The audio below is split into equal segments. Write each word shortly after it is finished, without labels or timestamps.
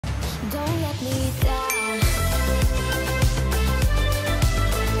Don't let me down.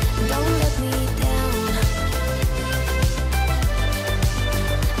 Don't let me down.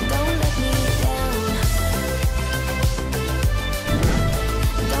 Don't let me down.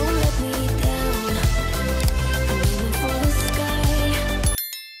 Don't let me down. I'm aiming for the sky.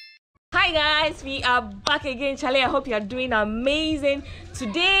 Hi guys, we are back again. Chaley, I hope you are doing amazing.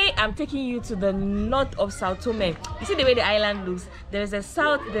 Today I'm taking you to the north of São Tomé. You see the way the island looks. There's a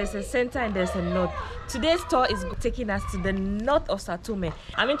south, there's a center, and there's a north. Today's tour is taking us to the north of São Tomé.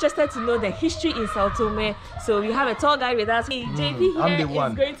 I'm interested to know the history in São Tomé, so we have a tour guide with us. JP here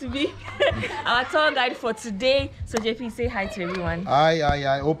is going to be our tour guide for today. So JP, say hi to everyone.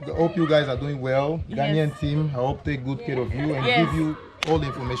 Hi. Hope you guys are doing well. Yes. Ghanaian team, I hope take good care of you and give you all the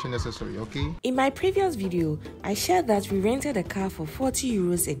information necessary, okay? In my previous video, I shared that we rented a car for 40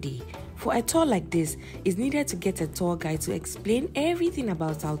 euros a day. For a tour like this, it's needed to get a tour guide to explain everything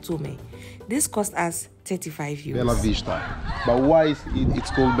about São Tomé. This cost us 35 euros. Bella Vista. But why is it's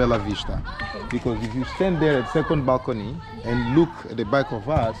called Bella Vista? Because if you stand there at second balcony and look at the back of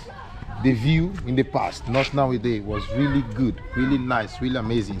us, the view in the past, not nowadays, was really good, really nice, really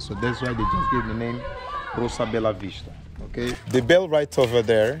amazing. So that's why they just gave the name Rosa Bella Vista. Okay. The bell right over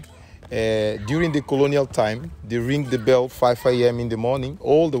there, during the colonial time, they ring the bell 5 a.m. in the morning.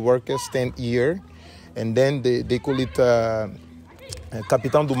 All the workers stand here, and then they call it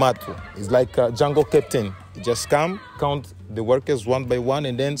Capitão do Mato. It's like a jungle captain. You just come, count the workers one by one,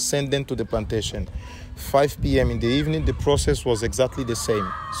 and then send them to the plantation. 5 p.m. in the evening, the process was exactly the same.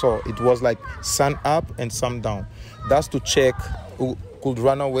 So it was like sun up and sun down. That's to check who could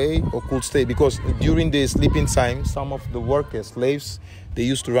run away or could stay, because during the sleeping time, some of the workers, slaves, they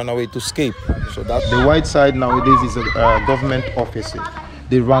used to run away to escape. So that the white side nowadays is a government office.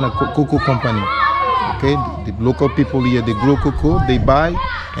 They run a cocoa company. Okay, the local people here, they grow cocoa, they buy,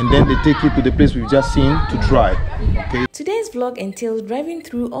 and then they take it to the place we've just seen to dry. Okay. Today's vlog entails driving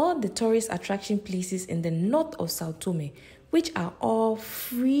through all the tourist attraction places in the north of São Tomé, which are all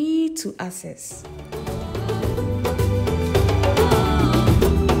free to access.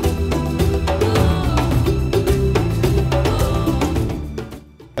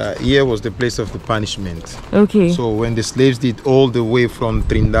 Here was the place of the punishment. Okay. So when the slaves did all the way from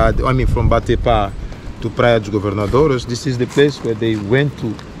from Batepa to Praia dos Governadores, this is the place where they went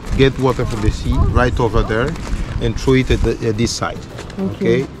to get water from the sea, right over there, and throw it at this side.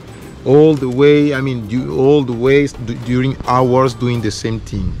 Okay. All the way, all the way during hours doing the same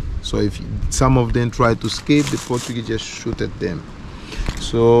thing. So if some of them tried to escape, the Portuguese just shoot at them.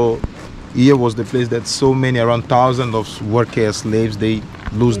 So here was the place that so many, around thousands of workers, slaves, they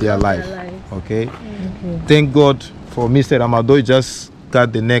lose their life. Okay. Thank God for Mr. Amador. He just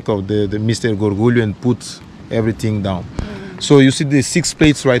cut the neck of the Mr. Gorgulho and put everything down. So you see the 6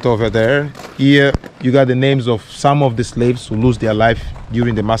 plates right over there. Here you got the names of some of the slaves who lose their life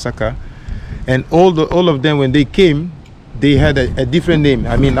during the massacre, and all of them, when they came, they had a different name.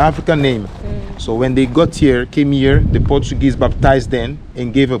 African name. So when they came here, the Portuguese baptized them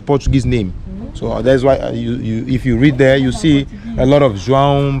and gave a Portuguese name. So that's why if you read there, you see a lot of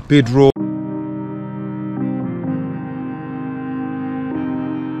João, Pedro.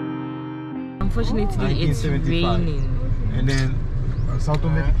 Unfortunately, it's raining. And then São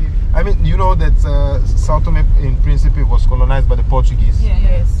Tomé became, you know that São Tomé and Principe was colonized by the Portuguese.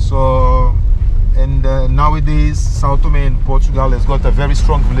 Yes. So, and nowadays São Tomé and Portugal has got a very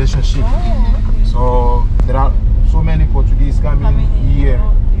strong relationship. So there are so many Portuguese coming here.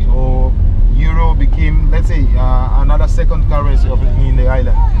 So euro became, let's say, another second currency in the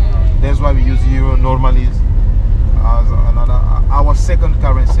island. That's why we use euro normally as our second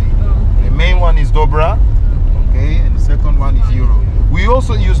currency. The main one is dobra, okay, and the second one is euro. We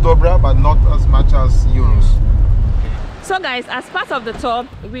also use dobra, but not as much as euros. So guys, as part of the tour,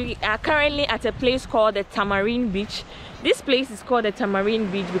 we are currently at a place called the Tamarind Beach. This place is called the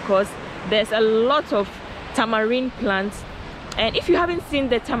Tamarind Beach because there's a lot of tamarind plants, and if you haven't seen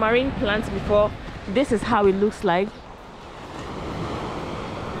the tamarind plants before, this is how it looks like.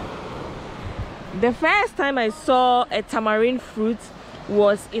 The first time I saw a tamarind fruit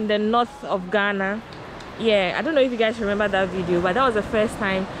was in the north of Ghana. Yeah, I don't know if you guys remember that video, but that was the first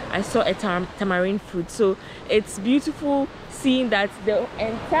time I saw a tamarind fruit. So it's beautiful seeing that the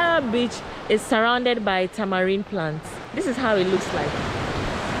entire beach is surrounded by tamarind plants. This is how it looks like.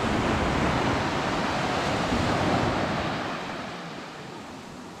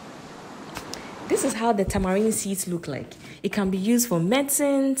 This is how the tamarind seeds look like. It can be used for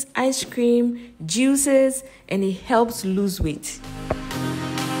medicines, ice cream, juices, and it helps lose weight.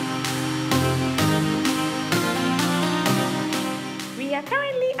 We are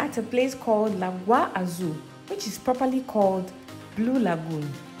currently at a place called Lagoa Azul, which is properly called Blue Lagoon.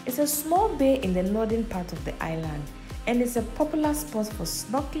 It's a small bay in the northern part of the island, and it's a popular spot for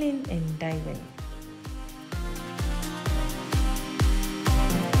snorkeling and diving.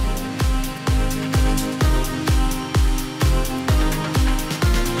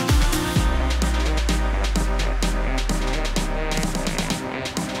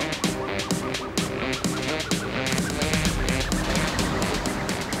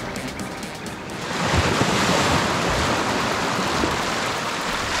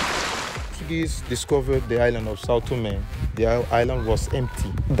 Discovered the island of São Tomé. The island was empty.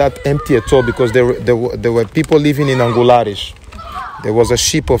 Not empty at all, because there were people living in Angulares. There was a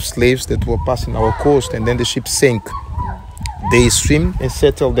ship of slaves that were passing our coast, and then the ship sank. They swim and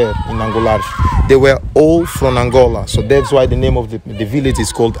settled there in Angulares. They were all from Angola, so that's why the name of the village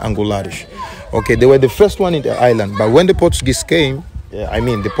is called Angulares. Okay, they were the first one in the island, but when the Portuguese came,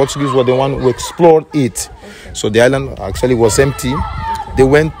 the Portuguese were the one who explored it. So the island actually was empty.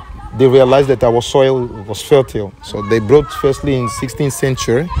 They realized that our soil was fertile. So they brought, firstly in 16th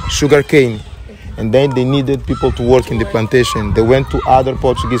century, sugar cane. And then they needed people to work in the plantation. They went to other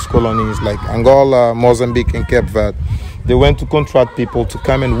Portuguese colonies like Angola, Mozambique, and Cape Verde. They went to contract people to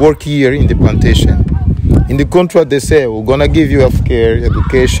come and work here in the plantation. In the contract, they said, we're going to give you healthcare,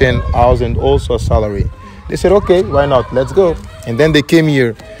 education, house, and also a salary. They said, okay, why not? Let's go. And then they came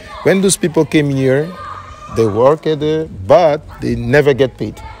here. When those people came here, they work but they never get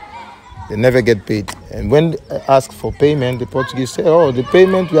paid. They never get paid. And when they ask for payment, the Portuguese say, oh, the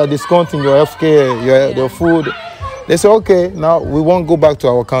payment, we are discounting your healthcare, your food. They say, okay, now we won't go back to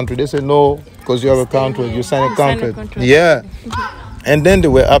our country. They say, no, because you have a contract, you sign a contract. Yeah. And then they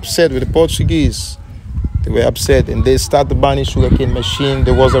were upset with the Portuguese. They were upset, and they started banning sugarcane machine.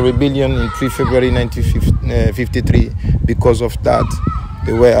 There was a rebellion in 3 February 1953 because of that.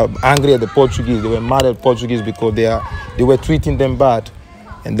 They were angry at the Portuguese. They were mad at Portuguese because they were treating them bad.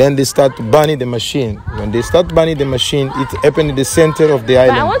 And then they start banning the machine. When they start banning the machine, it happened in the center of the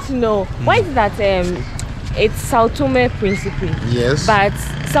island. But I want to know, why is that it's São Tomé and Principe? Yes. But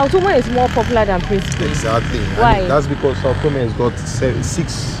São Tomé is more popular than Principe. Exactly. Why? And that's because São Tomé has got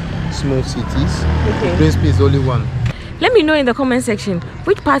 6 small cities. Okay. Principe is only one. Let me know in the comment section,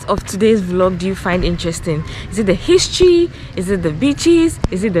 which part of today's vlog do you find interesting? Is it the history? Is it the beaches?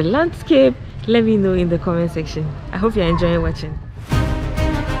 Is it the landscape? Let me know in the comment section. I hope you're enjoying watching.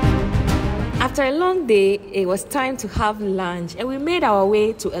 After a long day, it was time to have lunch, and we made our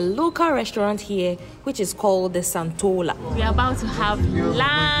way to a local restaurant here, which is called the Santola. We are about to have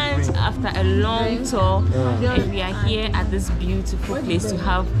lunch after a long tour, and we are here at this beautiful place to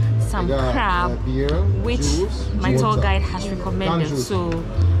have some crab, which my tour guide has recommended. So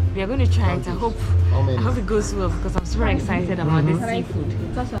we are going to try it. I hope it goes well, because I'm super excited about this seafood.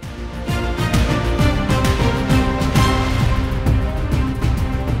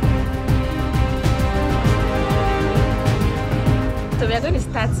 So we are going to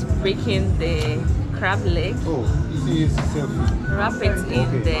start breaking the crab leg. Oh, this is selfie. Wrap it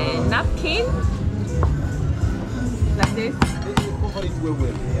in the napkin. Like this. Cover it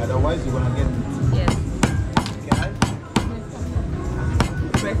well. Otherwise, you're gonna get it. Yes. Can I?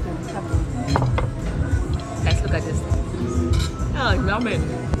 Press it. Guys, look at this. Oh, yummy.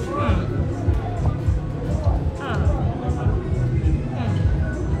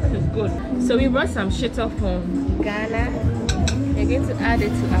 This is good. So we brought some shito from Ghana. We're going to add it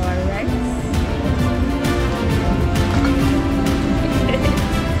to our rice.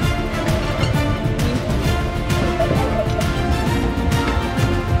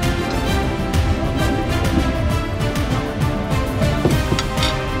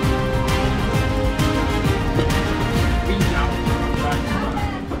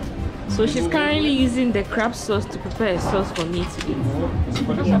 So she's currently using the crab sauce to prepare a sauce for me to eat.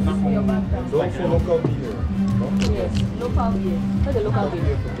 Local beer. Yes, local beer. What's the local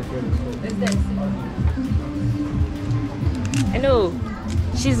beer? I know.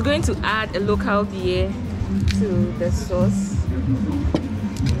 She's going to add a local beer to the sauce.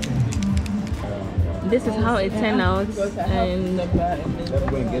 This is how it turned out, and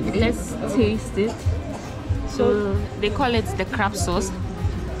let's taste it. So they call it the crab sauce.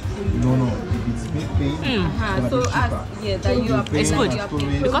 No. It's big. It's good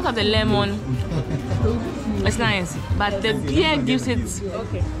because of the lemon. It's nice, but the beer gives it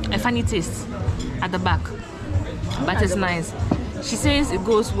a funny taste at the back. But it's nice. She says it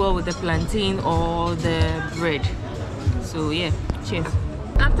goes well with the plantain or the bread. So yeah, cheers.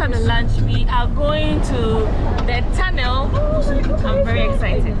 After the lunch, we are going to the tunnel. I'm very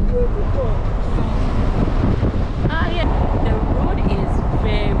excited. Yeah, the road is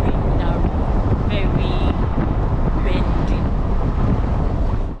very narrow, very bending.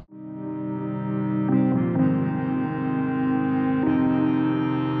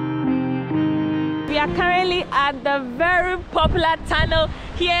 We are currently at the very popular tunnel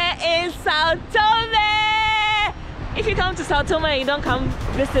here in São Tomé. If you come to São Tomé and you don't come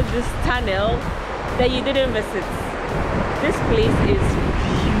visit this tunnel, then you didn't visit. This place is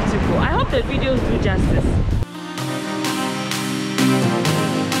beautiful. I hope the videos do justice.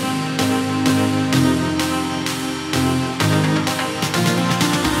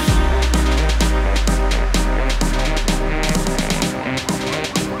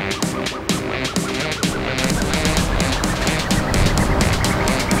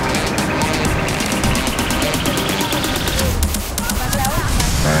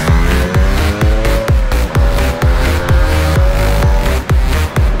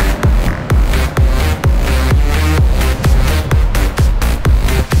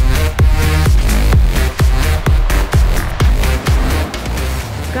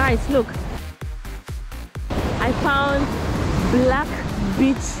 Guys, look, I found black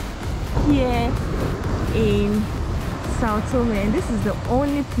beach here in São Tomé, and this is the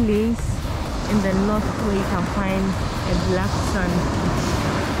only place in the north where you can find a black sand.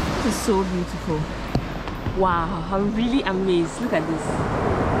 This is so beautiful. Wow, I'm really amazed. Look at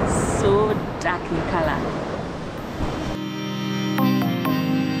this, so dark in color.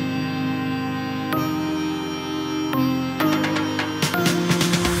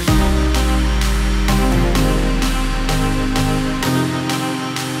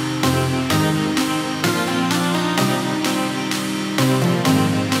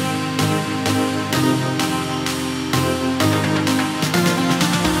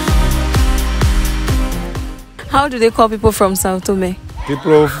 How do they call people from São Tomé?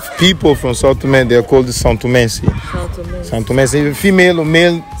 People from São Tomé, they are called São Tomense. São Tomense, female or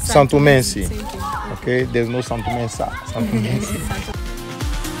male São Tomense. Okay, there's no São Tomensa. São Tomense.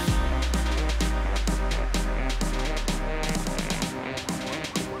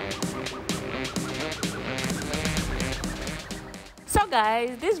 So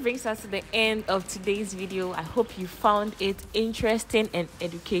guys, this brings us to the end of today's video. I hope you found it interesting and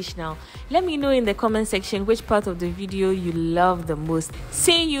educational. Let me know in the comment section which part of the video you love the most.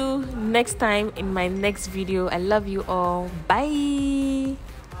 See you next time in my next video. I love you all. Bye.